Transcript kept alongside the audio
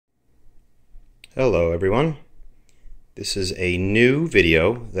Hello everyone. This is a new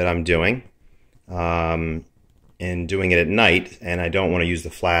video that I'm doing and doing it at night, and I don't want to use the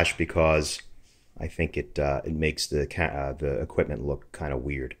flash because I think it makes the equipment look kind of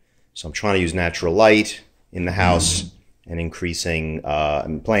weird. So I'm trying to use natural light in the house and increasing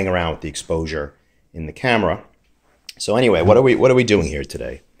and playing around with the exposure in the camera. So anyway, what are we doing here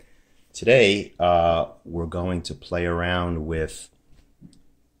today? Today we're going to play around with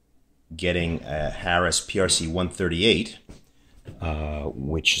getting a Harris PRC-138,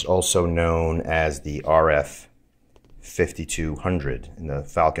 which is also known as the RF-5833 in the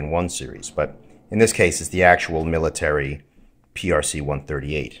Falcon 1 series, but in this case it's the actual military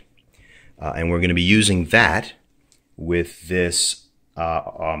PRC-138. And we're going to be using that with this,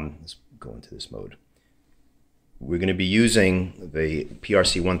 let's go into this mode. We're going to be using the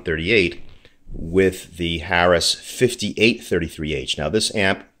PRC-138 with the Harris 5833H. Now this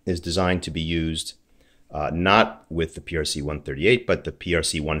amp is designed to be used not with the PRC-138, but the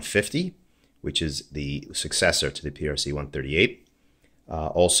PRC-150, which is the successor to the PRC-138.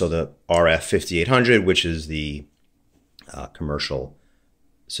 Also the RF-5833, which is the commercial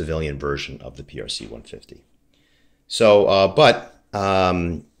civilian version of the PRC-150. So,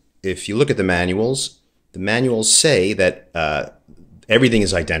 if you look at the manuals say that everything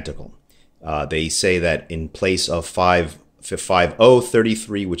is identical. They say that in place of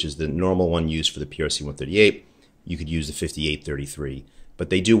 5033, which is the normal one used for the PRC-138, you could use the 5833.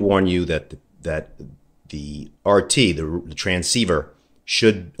 But they do warn you that the RT, the transceiver,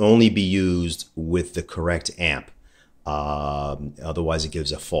 should only be used with the correct amp. Otherwise, it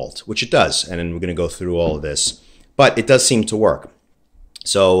gives a fault, which it does. And then we're going to go through all of this. But it does seem to work.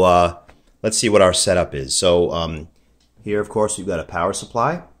 So let's see what our setup is. So here, of course, we've got a power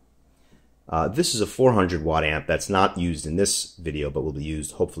supply. This is a 400 watt amp that's not used in this video, but will be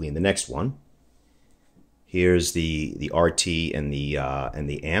used hopefully in the next one. Here's the RT and the amp,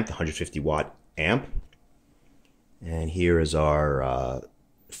 the 150 watt amp, and here is our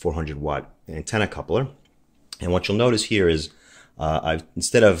 400 watt antenna coupler. And what you'll notice here is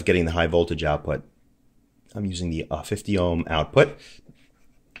instead of getting the high voltage output, I'm using the 50 ohm output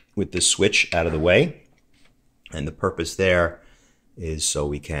with this switch out of the way, and the purpose there is so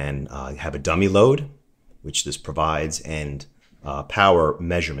we can have a dummy load, which this provides, and power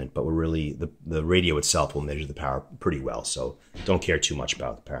measurement, but we're really, the radio itself will measure the power pretty well, so don't care too much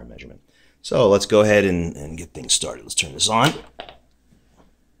about the power measurement. So let's go ahead and get things started. Let's turn this on.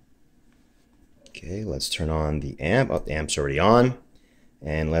 Okay, let's turn on the amp. Oh, the amp's already on.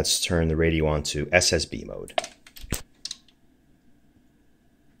 And let's turn the radio on to SSB mode.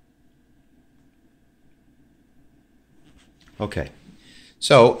 Okay.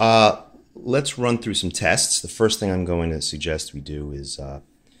 So let's run through some tests. The first thing I'm going to suggest we do is, to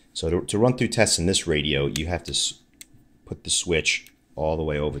run through tests in this radio, you have to put the switch all the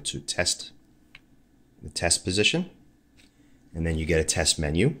way over to the test position, and then you get a test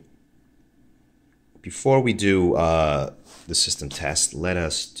menu. Before we do the system test, let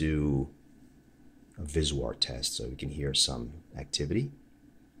us do a VisWar test so we can hear some activity.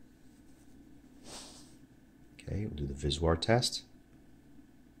 Okay, we'll do the VisWar test.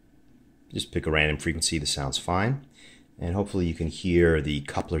 Just pick a random frequency, this sounds fine. And hopefully you can hear the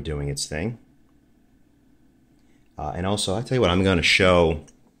coupler doing its thing. And also, I'll tell you what, I'm going to show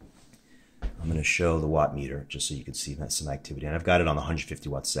the watt meter just so you can see some activity. And I've got it on the 150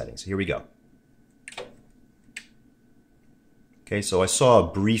 watt setting. So here we go. Okay, so I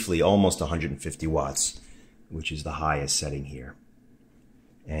saw briefly almost 150 watts, which is the highest setting here.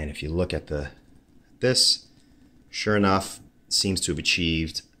 And if you look at this, sure enough, it seems to have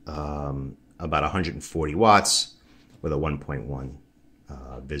achieved about 140 watts with a 1.1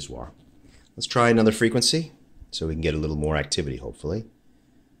 VisWar. Let's try another frequency so we can get a little more activity, hopefully.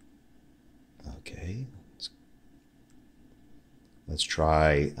 Okay, let's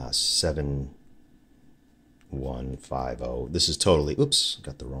try 7150. This is totally, oops,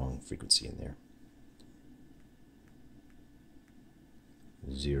 got the wrong frequency in there.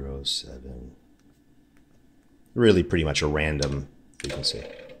 07. Really pretty much a random frequency.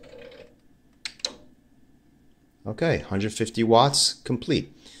 Okay, 150 watts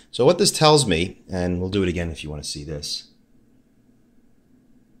complete. So what this tells me, and we'll do it again if you want to see this.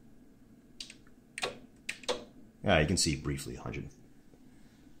 Yeah, you can see briefly 100.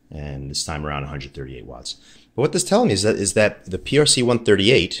 And this time around 138 watts. But what this tells me is that the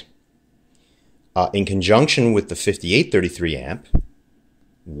PRC-138, in conjunction with the 5833 amp,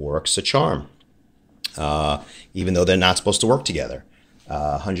 works a charm. Even though they're not supposed to work together.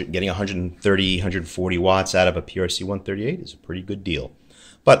 Getting 130, 140 watts out of a PRC-138 is a pretty good deal.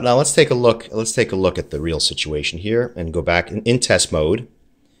 But now let's take a look. Let's take a look at the real situation here and go back in test mode.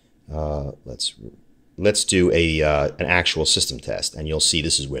 Let's do an actual system test, and you'll see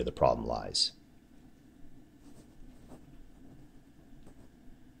this is where the problem lies.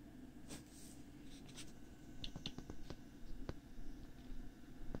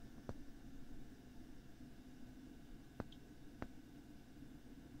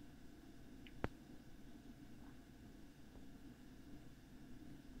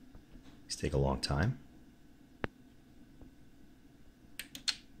 These take a long time.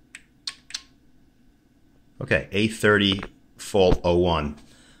 Okay, A30 fault 01.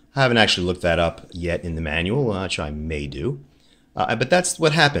 I haven't actually looked that up yet in the manual, which I may do. But that's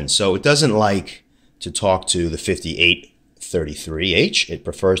what happens. So it doesn't like to talk to the 5833H. It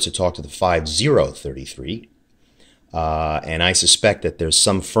prefers to talk to the 5033. And I suspect that there's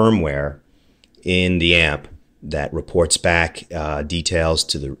some firmware in the amp that reports back details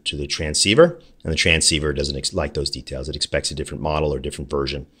to the transceiver, and the transceiver doesn't like those details. It expects a different model or different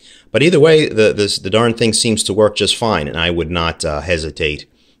version. But either way, the darn thing seems to work just fine, and I would not hesitate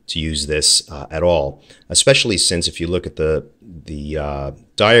to use this at all, especially since if you look at the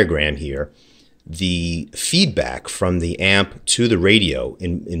diagram here, the feedback from the amp to the radio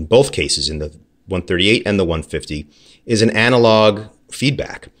in both cases, in the 138 and the 150, is an analog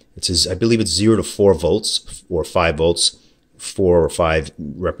feedback. I believe it's 0 to 4 volts or 5 volts, 4 or 5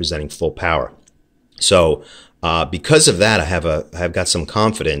 representing full power. So because of that, I have got some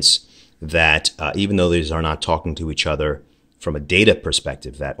confidence that even though these are not talking to each other from a data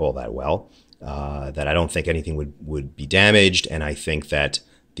perspective all that well, that I don't think anything would be damaged, and I think that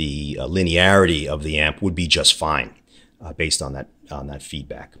the linearity of the amp would be just fine based on that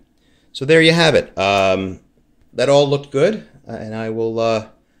feedback. So there you have it. That all looked good, and I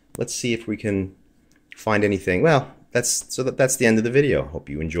will. Let's see if we can find anything. Well, that's the end of the video. Hope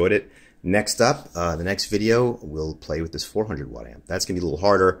you enjoyed it. Next up, the next video, we'll play with this 400 watt amp. That's going to be a little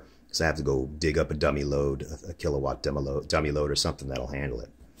harder because I have to go dig up a dummy load, a kilowatt dummy load or something that'll handle it.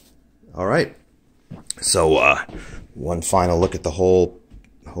 All right. So one final look at the whole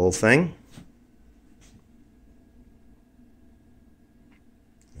thing.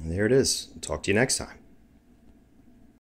 And there it is. Talk to you next time.